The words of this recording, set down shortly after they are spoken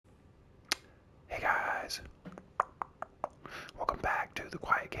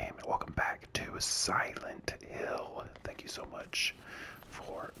Silent Hill. Thank you so much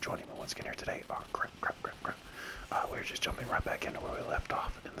for joining me once again here today. Oh, crap. We're just jumping right back into where we left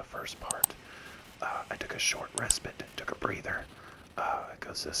off in the first part. I took a short respite, took a breather,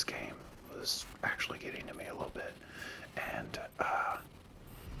 because this game was actually getting to me a little bit. And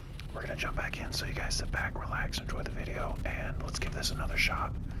we're going to jump back in, so you guys sit back, relax, enjoy the video, and let's give this another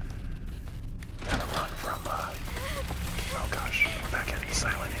shot. Gotta run from, oh gosh, we're back in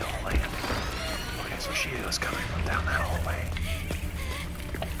Silent Hill land. Okay, so she was coming from down that hallway.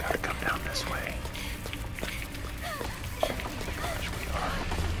 Gotta come down this way. Gosh, we are.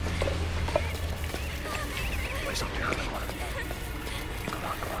 Please don't be early one. Come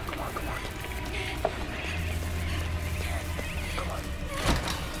on. Come on.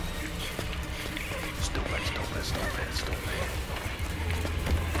 Stupid.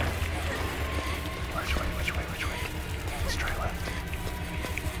 Which way? Let's try left.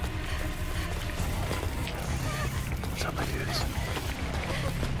 What's up, my dudes?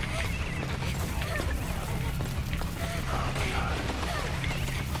 Oh my god.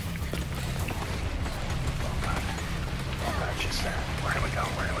 Oh god, she's there. Where do we go?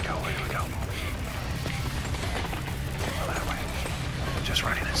 Oh, that way. Just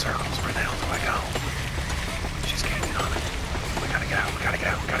running in circles. Where the hell do I go? She's gaining on it. We gotta get out.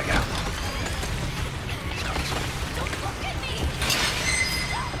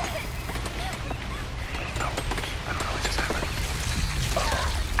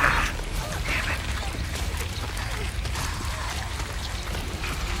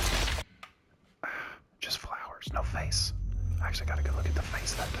 No face. I actually got a good look at the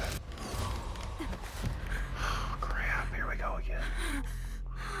face that time. Oh, crap. Here we go again.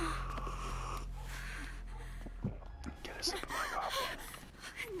 Get a sip of my coffee.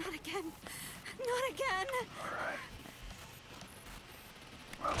 Not again. Alright.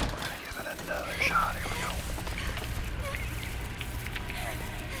 Well, we're gonna give it another shot. Here we go.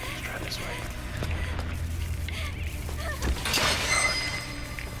 Let's try this way.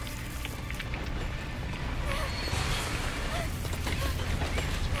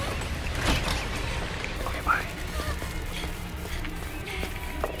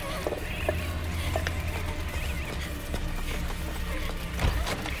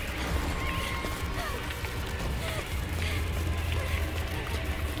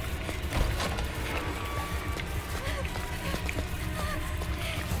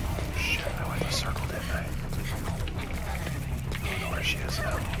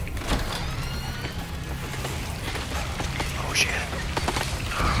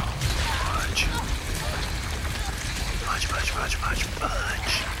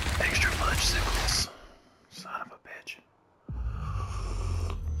 Fudge. Extra fudge sickles. Son of a bitch.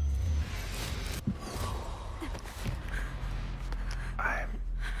 I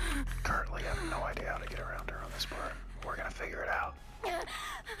currently have no idea how to get around her on this part. We're gonna figure it out.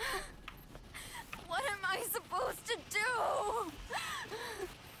 What am I supposed to do?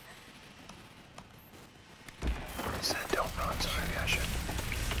 He said don't run, so maybe I should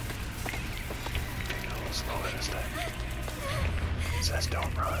take it a little slower this time. It says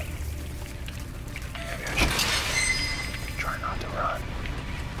don't run. Maybe I should try not to run.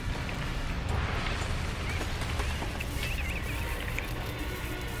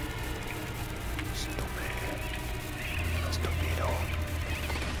 Stupido.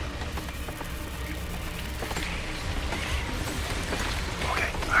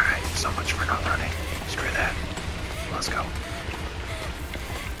 Okay, alright, so much for not running. Screw that. Let's go.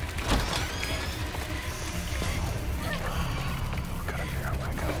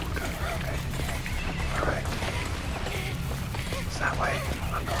 That way.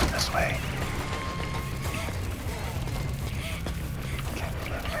 I'm going this way. Can't go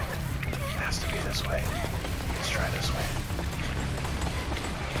that way. It has to be this way. Let's try this way.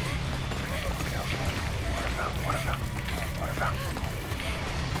 Okay. Water fountain.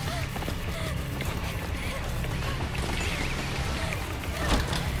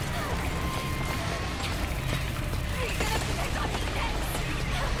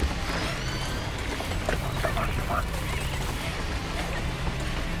 Come on.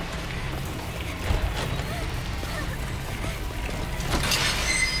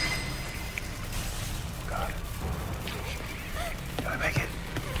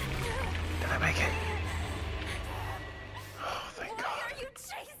 Did I make it? Oh, thank God. Why are you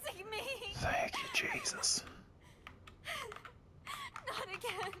chasing me? Thank you, Jesus. Not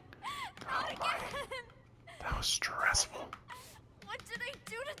again. Oh my. That was stressful. What did I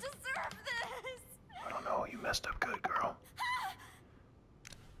do to deserve this? I don't know. You messed up good, girl.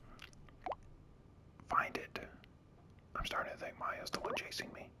 Find it. I'm starting to think Maya's the one chasing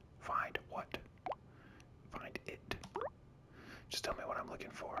me. Find what? find it. Just tell me what I'm looking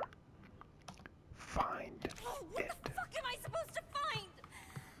for. Find What it. the fuck am I supposed to find?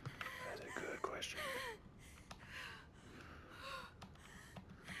 That's a good question.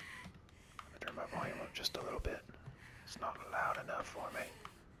 I'm gonna turn my volume up just a little bit. It's not loud enough for me.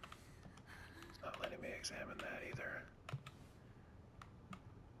 It's not letting me examine that either.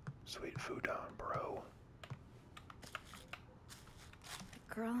 Sweet futon, bro.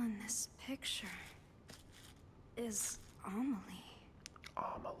 The girl in this picture is Amelie.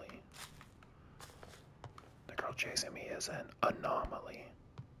 Amelie. The girl chasing me is an anomaly.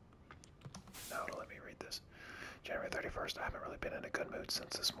 Now let me read this. January 31st, I haven't really been in a good mood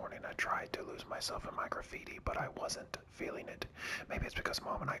since this morning. I tried to lose myself in my graffiti, but I wasn't feeling it. Maybe it's because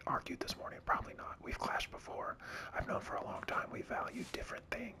Mom and I argued this morning. Probably not. We've clashed before. I've known for a long time we value different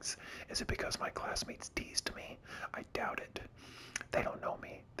things. Is it because my classmates teased me? I doubt it. They don't know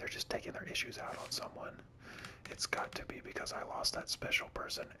me. They're just taking their issues out on someone. It's got to be because I lost that special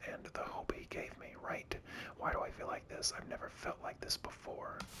person and the hope he gave me, right? Why do I feel like this? I've never felt like this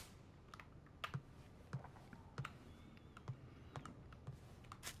before.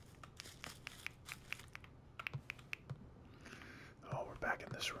 Oh, we're back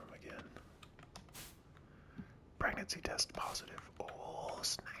in this room again. Pregnancy test positive. Oh,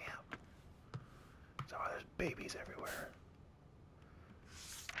 snap. So there's babies everywhere.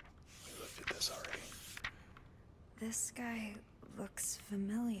 We looked at this already. This guy looks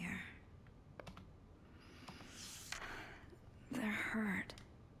familiar. They're hurt.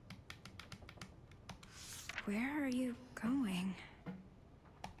 Where are you going?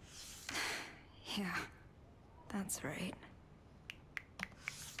 Yeah, that's right.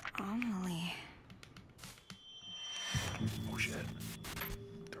 Amelie. Oh shit.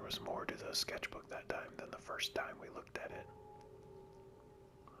 There was more to the sketchbook that time than the first time we looked at it.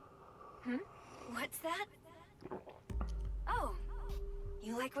 What's that? Oh,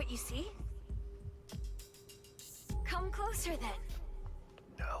 you like what you see? Come closer then.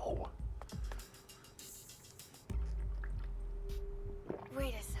 No.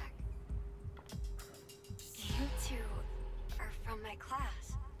 Wait a sec. You two are from my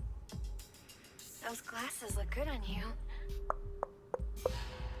class. Those glasses look good on you.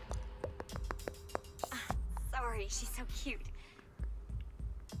 Sorry, she's so cute.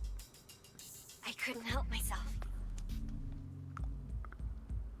 I couldn't help myself.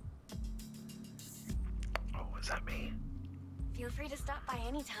 Oh, is that me? Feel free to stop by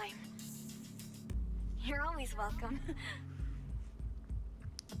anytime. You're always welcome.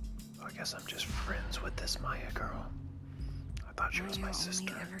 I guess I'm just friends with this Maya girl. I thought she was my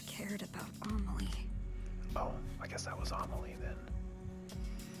sister. Only ever cared about Amelie. Oh, I guess that was Amelie then.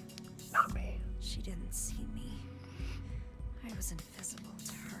 Not me. She didn't see me. I was invisible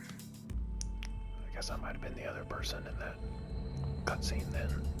to her. I guess I might have been the other person in that cutscene then.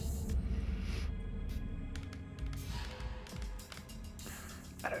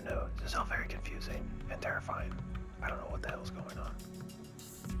 I don't know. This is all very confusing and terrifying. I don't know what the hell's going on.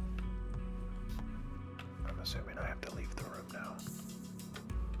 I'm assuming I have to leave the room now.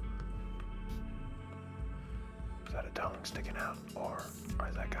 Is that a tongue sticking out? Or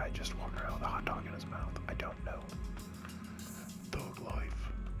is that guy just walking around with a hot dog in his mouth? I don't know. Dog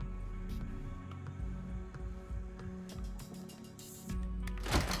life.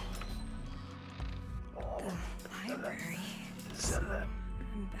 Oh, The library.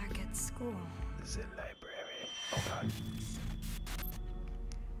 I'm back at school. The library. Oh god.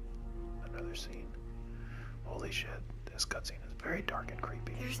 Another scene. Holy shit. This cutscene is very dark and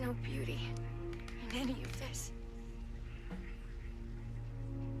creepy. There's no beauty in any of this.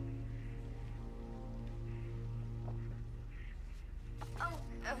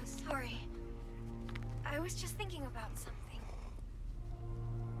 Oh, sorry. I was just thinking about something.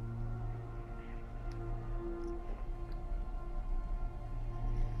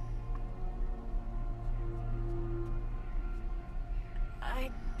 I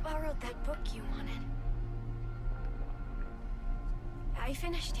borrowed that book you wanted. I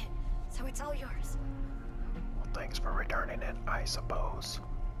finished it, so it's all yours. Well, thanks for returning it, I suppose.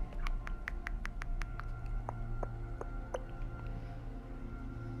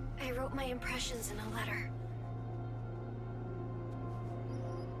 I wrote my impressions in a letter.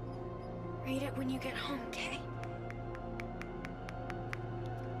 Read it when you get home, okay?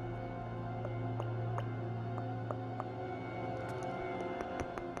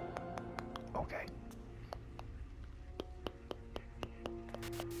 Okay.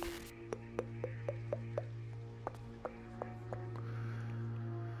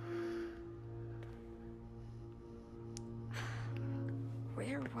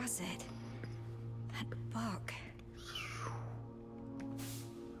 Where was it? That book.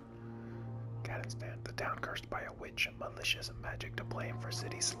 Gadenstad, the town cursed by a witch, malicious magic to blame for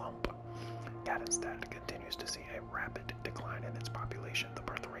city slump. Gadenstad continues to see a rapid decline in its population. The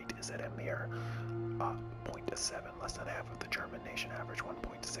birth rate is at a mere 0.7, less than half of the German nation average.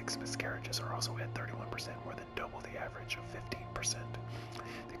 1.6 miscarriages are also at 31%, more than double the average of 15%.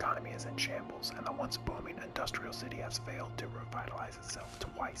 The economy is in shambles, and the once booming industrial city has failed to revitalize itself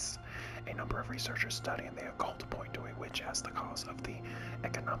twice. A number of researchers studying the occult point to a witch as the cause of the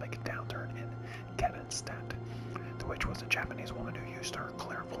economic downturn in Gadenstad. The witch was a Japanese woman who used her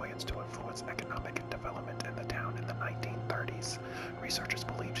clairvoyance to influence economic development in the town in the 1930s. Researchers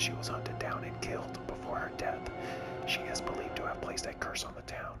believed she was hunted down and killed before her death. She is believed to have placed a curse on the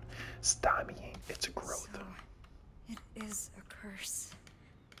town, stymieing its growth. So, it is a curse.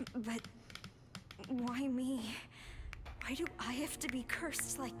 But why me? Why do I have to be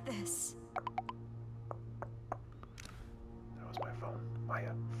cursed like this? That was my phone.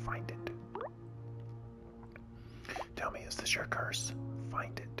 Maya, find it. Tell me, is this your curse?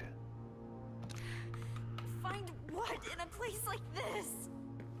 Find it. Find what in a place like this?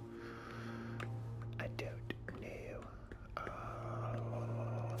 I don't know.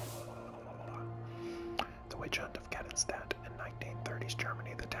 The witch hunt of Gadenstad. In 1930s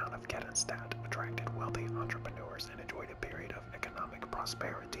Germany, the town of Gadenstad attracted wealthy entrepreneurs and enjoyed a period of economic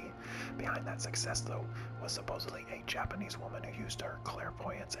prosperity. Behind that success, though, was supposedly a Japanese woman who used her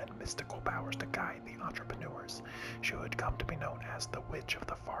clairvoyance and mystical powers to guide the entrepreneurs. She would come to be known as the Witch of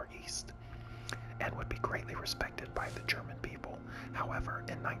the Far East, and would be greatly respected by the German people. However,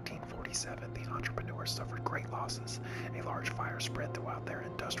 in 1947, the entrepreneurs suffered great losses. A large fire spread throughout their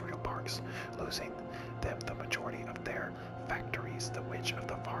industrial parks, losing them the majority of their factories. The Witch of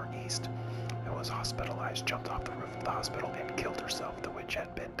the Far East, who was hospitalized, jumped off the roof of the hospital and killed herself. The witch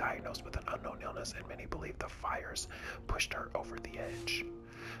had been diagnosed with an unknown illness, and many believe the fires pushed her over the edge.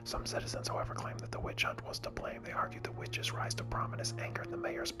 Some citizens, however, claim that the witch hunt was to blame. They argue the witch's rise to prominence angered the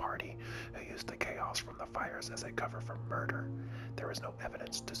mayor's party, who used the chaos from the fires as a cover for murder. There is no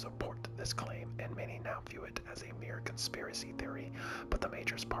evidence to support this claim, and many now view it as a mere conspiracy theory, but the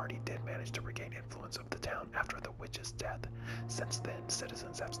mayor's party did manage to regain influence of the town after the witch's death. Since then,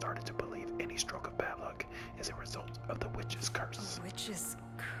 citizens have started to believe any stroke of bad luck is a result of the witch's curse. A witch's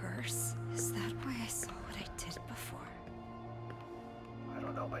curse? Is that why I saw what I did before? I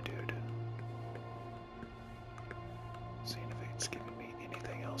don't know, my dude. Seeing if it's giving me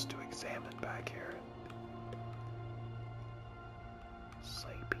anything else to examine back here.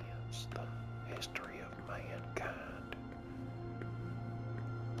 Sapiens, the history of mankind.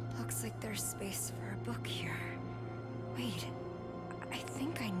 Looks like there's space for a book here. Wait, I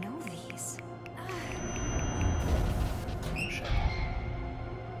think I know these. Oh, shit.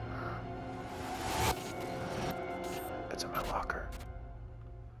 It's in my locker.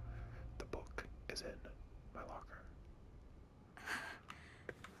 The book is in my locker.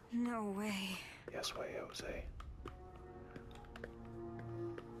 No way. Yes way, Jose.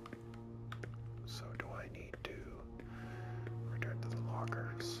 So do I need to return to the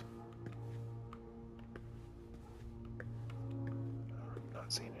lockers? I'm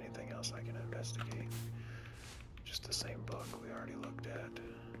not seeing anything else I can investigate. Just the same book we already looked at.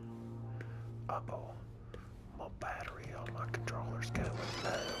 Uh-oh. My battery on my controller's going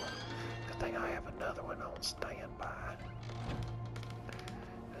low. Good thing I have another one on standby.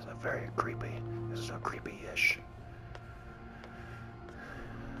 This is a very creepy. This is a creepy-ish.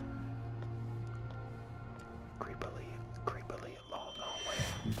 Creepily long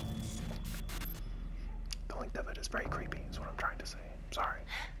hallway. The length of it is very creepy, is what I'm trying to say. Sorry.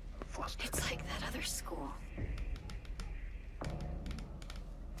 I'm flustered. It's like that other school.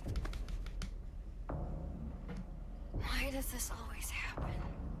 Why does this always happen?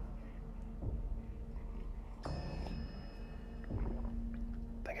 I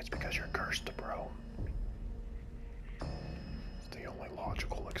think it's because you're cursed, bro. It's the only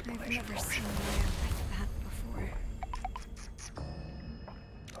logical I've explanation. never Oh, seen shit. a like that before.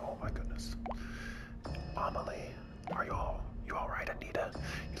 Oh my goodness. Amelie, are you all right, Anita?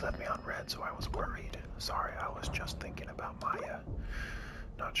 You left me on red, so I was worried. Sorry, I was just thinking about Maya.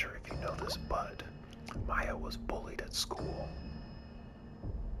 Not sure if you know this, but Maya was bullied at school.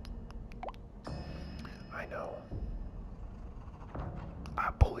 I know. I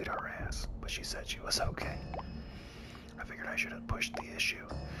bullied her ass, but she said she was okay. I figured I shouldn't push the issue.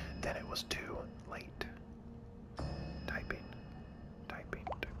 Then it was too late. Typing.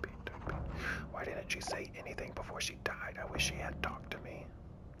 Why didn't she say anything before she died? I wish she had talked to me.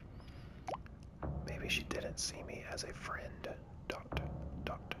 Maybe she didn't see me as a friend. Dot.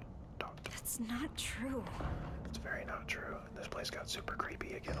 That's It's not true. It's very not true. This place got super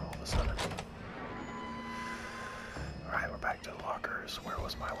creepy again all of a sudden. Alright, we're back to the lockers. Where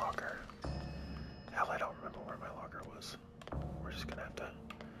was my locker? Hell, I don't remember where my locker was. We're just gonna have to...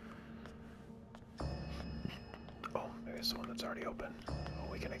 Oh, maybe it's the one that's already open.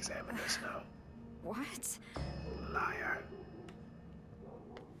 Oh, we can examine this now. What? Liar.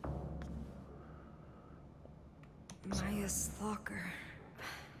 Maya's locker.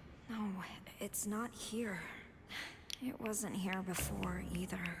 No, it's not here. It wasn't here before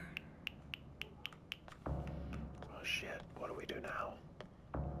either. Oh shit, what do we do now?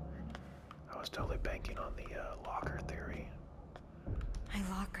 I was totally banking on the locker theory. My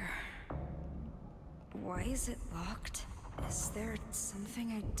locker. Why is it locked? Is there something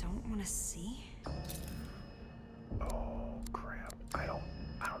I don't want to see? Oh crap. I don't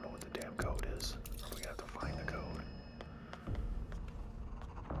know what the damn code is. Are we gonna have to find the code?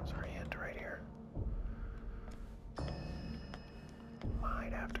 Is there a hint right here?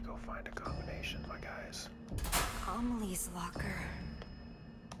 Might have to go find a combination, my guys. Amelie's locker.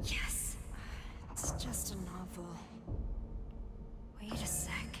 Yes. It's just a novel. Wait a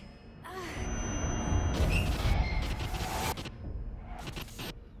sec.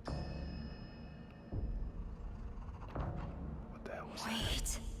 What the hell was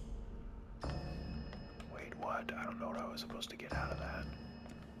Wait. that? Wait, what? I don't know what I was supposed to get out of that.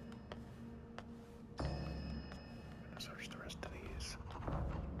 I'm gonna search the rest of these.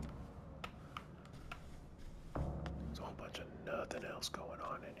 There's a whole bunch of nothing else going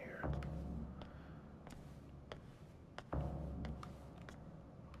on in here.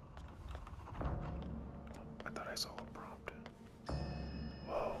 I thought I saw a prompt.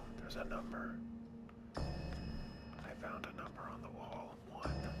 Whoa, there's a number. I found a number on the wall.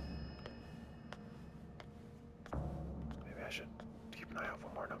 1. Maybe I should keep an eye out for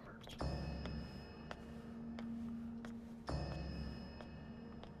more numbers.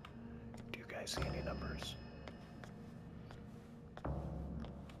 Do you guys see any numbers?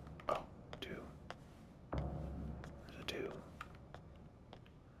 Oh, 2. There's a 2.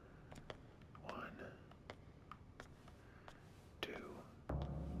 1. 2.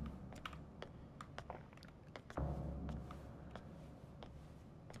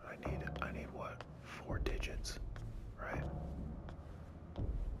 I need what? 4 digits, right?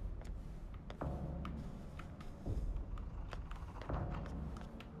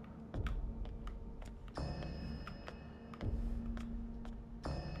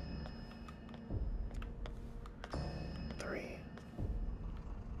 Three.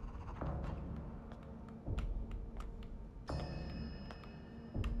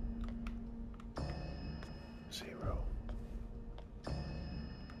 0.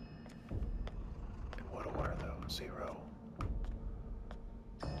 In what order though? 0.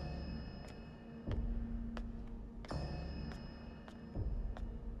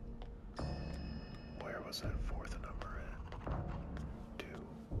 Where was that 4th number at? 2.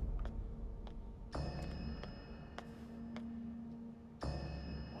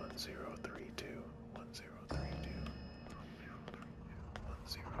 1032. 1032.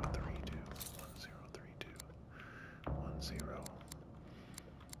 1032. 1032.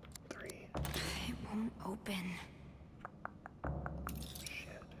 103. It won't open.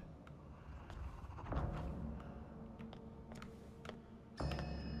 Shit.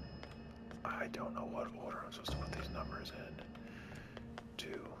 I don't know what order I'm supposed to put these numbers in. 2,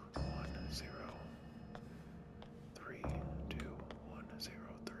 1, 0. 3, 2, 1, 0,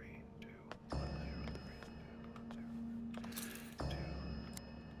 3, 2, 1, 0, 3, 2,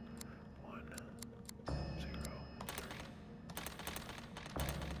 1, 0, 3.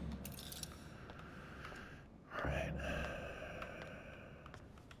 Alright.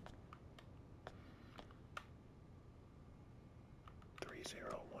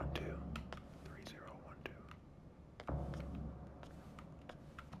 3012. 3012.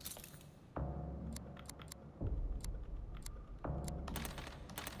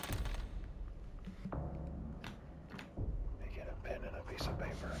 Let me get a pen and a piece of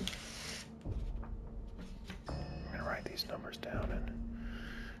paper. I'm gonna write these numbers down and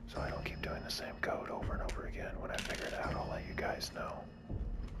so I don't keep doing the same code over and over again. When I figure it out, I'll let you guys know.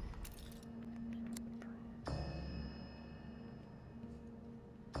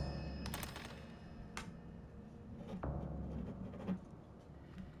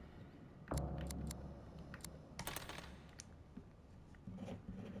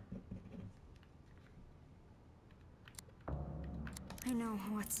 I know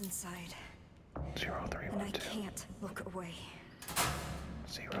what's inside. 0312. And I can't look away.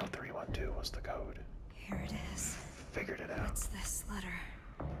 0312 was the code. Here it is. Figured it out. What's this letter?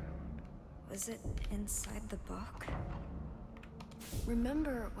 was it inside the book?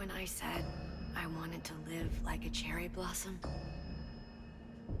 Remember when I said I wanted to live like a cherry blossom?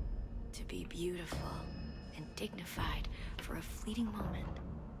 To be beautiful and dignified for a fleeting moment,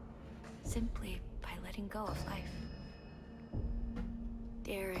 simply by letting go of life.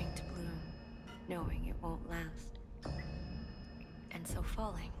 Daring to bloom, knowing it won't last. And so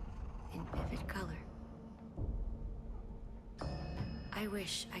falling in vivid color. I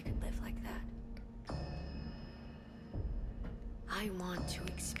wish I could live like that. I want to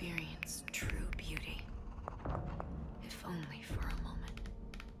experience true beauty, if only for a moment.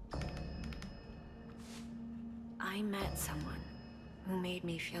 I met someone who made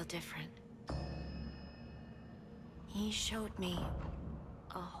me feel different. He showed me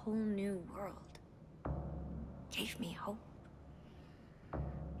a whole new world. Gave me hope.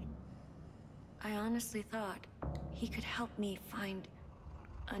 I honestly thought he could help me find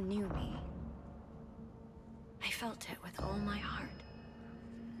a new me. I felt it with all my heart.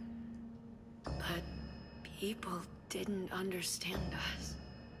 But people didn't understand us.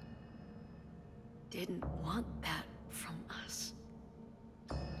 Didn't want that from us.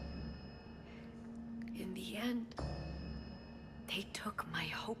 In the end, they took my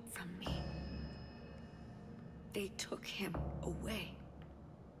hope from me. They took him away.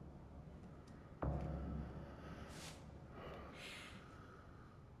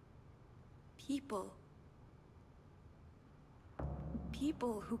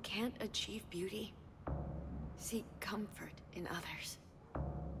 People who can't achieve beauty seek comfort in others.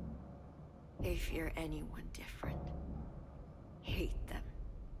 They fear anyone different, hate them,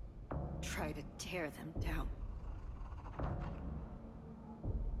 try to tear them down.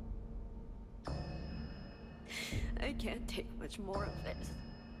 I can't take much more of this.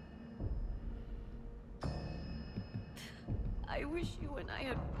 I wish you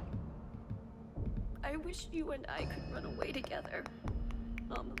and I could run away together,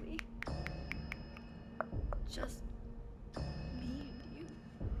 Amelie. Just me and you.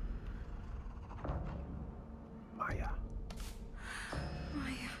 Maya.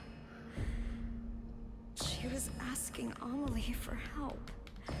 Maya. She was asking Amelie for help.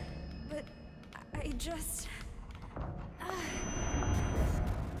 But I just...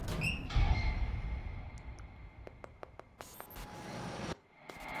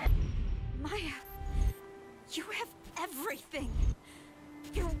 Maya, you have everything.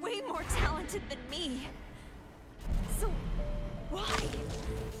 You're way more talented than me. So, why?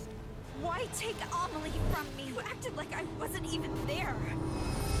 Why take Amelie from me? You acted like I wasn't even there.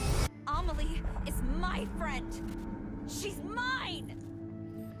 Amelie is my friend. She's mine!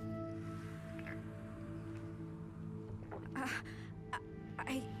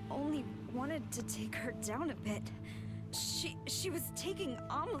 I only wanted to take her down a bit. She was taking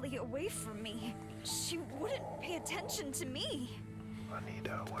Amelie away from me. She wouldn't pay attention to me.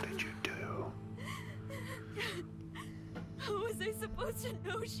 Anita, what did you do? How was I supposed to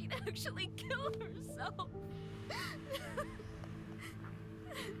know she'd actually kill herself?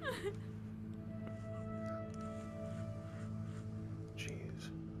 Jeez.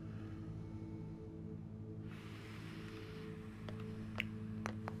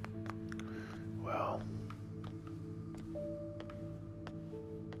 Well,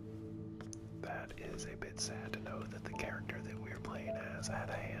 that is a bit sad to know that the character that we're playing as had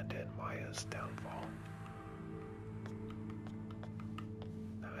a hand in Maya's downfall.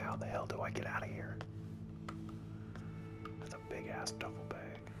 Now, how the hell do I get out of here? That's a big ass duffel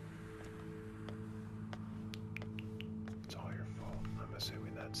bag. It's all your fault. I'm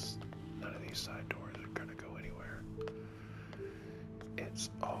assuming that's none of these side doors are gonna go anywhere. It's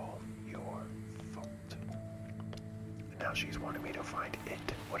all your fault. And now she's wanting me to find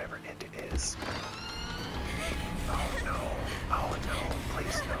it, whatever it is. Oh no. Oh no.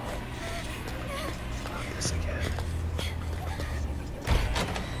 Please no. Not this again.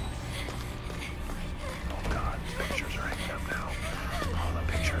 Oh god, pictures are hanging up now. All the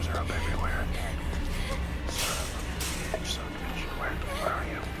pictures are up everywhere. Son of a bitch. Where are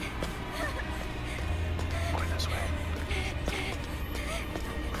you? Going this way.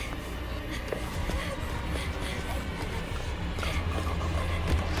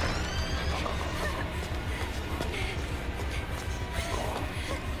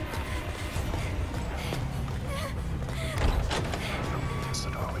 That's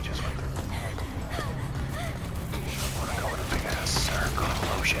the door we just went through. I wanna go in a big ass circle.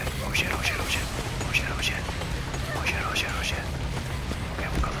 Oh shit, oh shit, oh shit, oh shit. Oh shit, oh shit. Oh shit, oh shit, oh shit. Okay,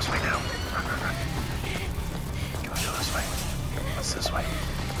 we'll go this way now. Run, run, run. Can we go this way? What's this way?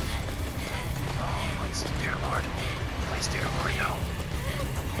 Oh, please, dear Lord. Please, dear Lord, no.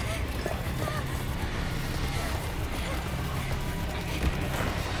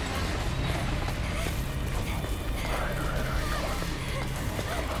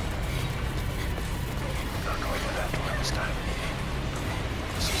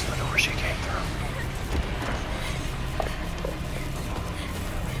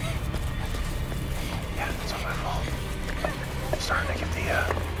 ya.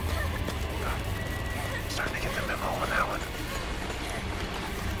 Starting to get the memo on that one.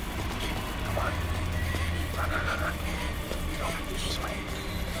 Come on. Run, run, run, run. Go this way.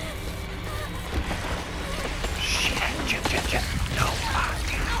 Shit. No,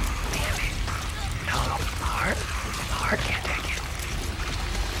 damn it. No, heart can't take it.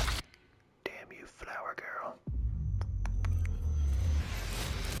 Damn you, flower girl.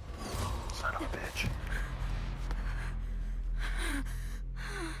 Son of a bitch.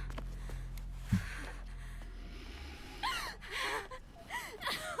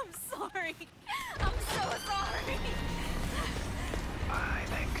 I'm sorry. I'm so sorry. I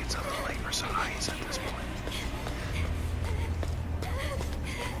think it's a little late for size at this point.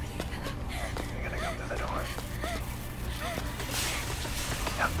 You're gonna come through the door.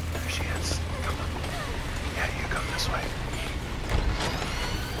 Yep, there she is. Come on. Yeah, you come this way.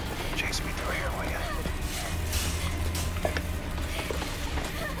 Chase me through here, will ya?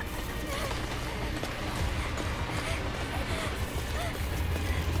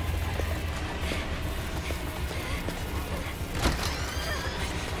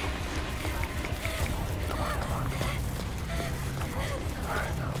 Come on.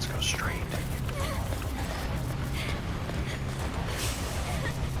 Alright, now let's go straight.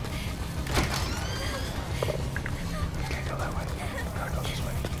 Can't go that way. Gotta go this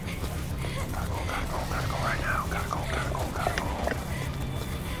way. Gotta go right now. Gotta go.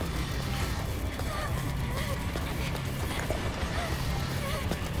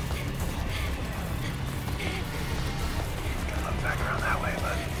 Gotta look back around that way,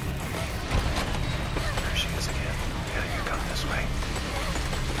 but there she is again. Yeah, you come this way.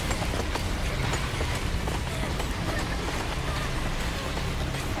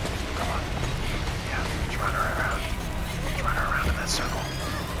 Come on. Yeah, let's run her around. Let's run her around in that circle.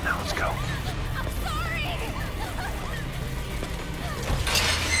 Now let's go. I'm sorry.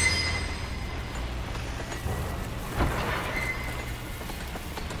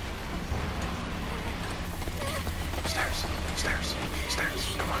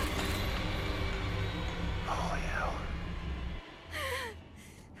 Stairs. Come on. Holy hell.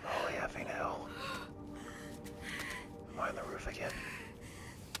 Holy effing hell. Am I on the roof again?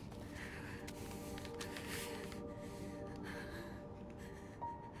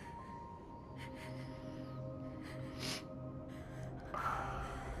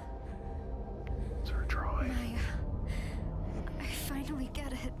 Is there a drawing? Maya, I finally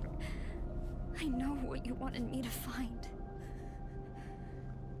get it. I know what you wanted me to find.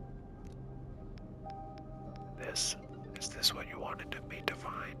 Is this what you wanted me to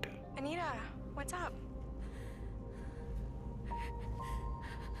find? Anita, what's up?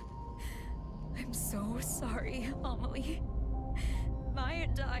 I'm so sorry, Amelie. Maya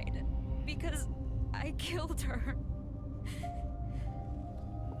died because I killed her.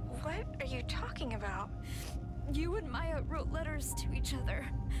 What are you talking about? You and Maya wrote letters to each other,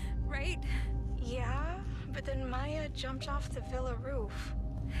 right? Yeah, but then Maya jumped off the villa roof.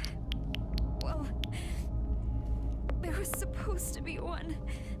 Well, there was supposed to be one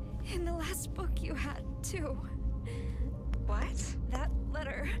in the last book you had, too. What? That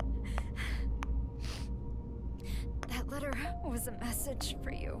letter was a message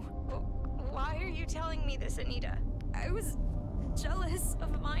for you. Why are you telling me this, Anita? I was jealous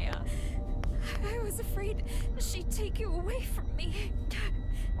of Maya. I was afraid she'd take you away from me.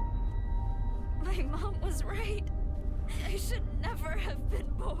 My mom was right. I should never have been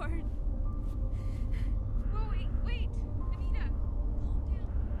born. Oh, wait, Anita,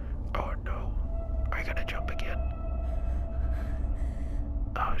 calm down. Oh no. Are you gonna jump again?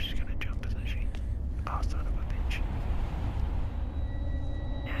 Oh, she's gonna jump, isn't she? Oh, son of a bitch.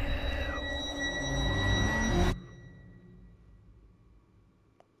 No.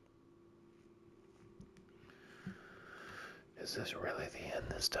 Is this really the end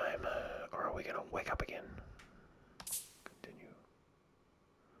this time? Or are we gonna wake up again? Continue.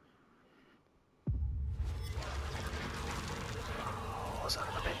 Oh, son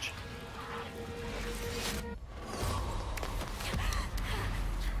of a bitch.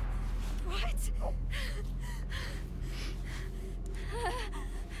 What? Oh.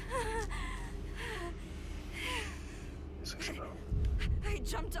 Is this about? I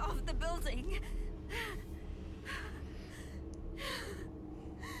jumped off the building.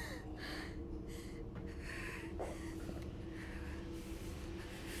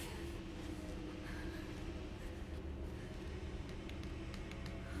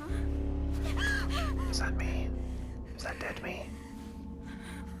 Is that me? Is that dead me?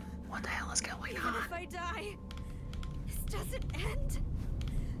 What the hell is going Even on? if I die, this doesn't end.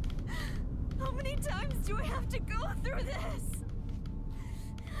 How many times do I have to go through this?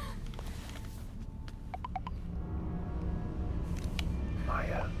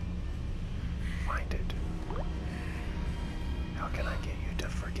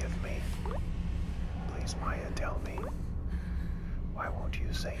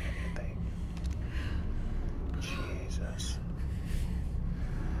 say anything. Jesus.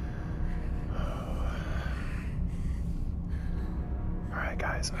 Alright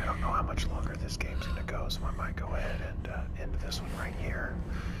guys, I don't know how much longer this game's gonna go, so I might go ahead and end this one right here.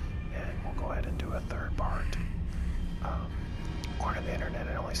 And we'll go ahead and do a third part. According to the internet,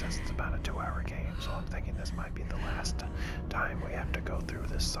 it only says it's about a 2-hour game, so I'm thinking this might be the last time we have to go through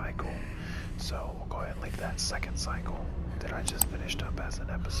this cycle. So we'll go ahead and leave that second cycle that I just finished up as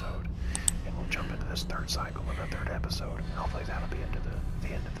an episode, and we'll jump into this third cycle with a third episode, and hopefully that'll be into the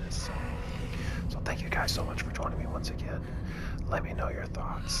end of this. So thank you guys so much for joining me once again. Let me know your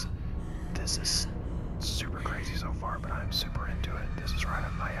thoughts. This is super crazy so far, but I'm super into it. This is right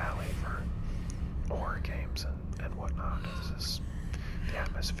up my alley for horror games and whatnot. This is the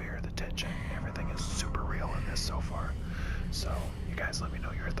atmosphere, the tension, everything is super real in this so far. So you guys let me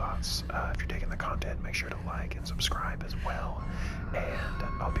know your thoughts. If you're taking the content, make sure to like and subscribe as well. And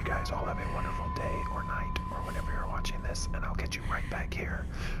I hope you guys all have a wonderful day or night or whenever you're watching this. And I'll get you right back here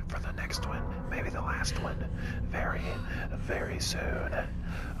for the next one, maybe the last one, very, very soon.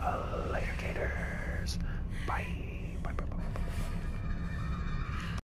 Later, gators. Bye.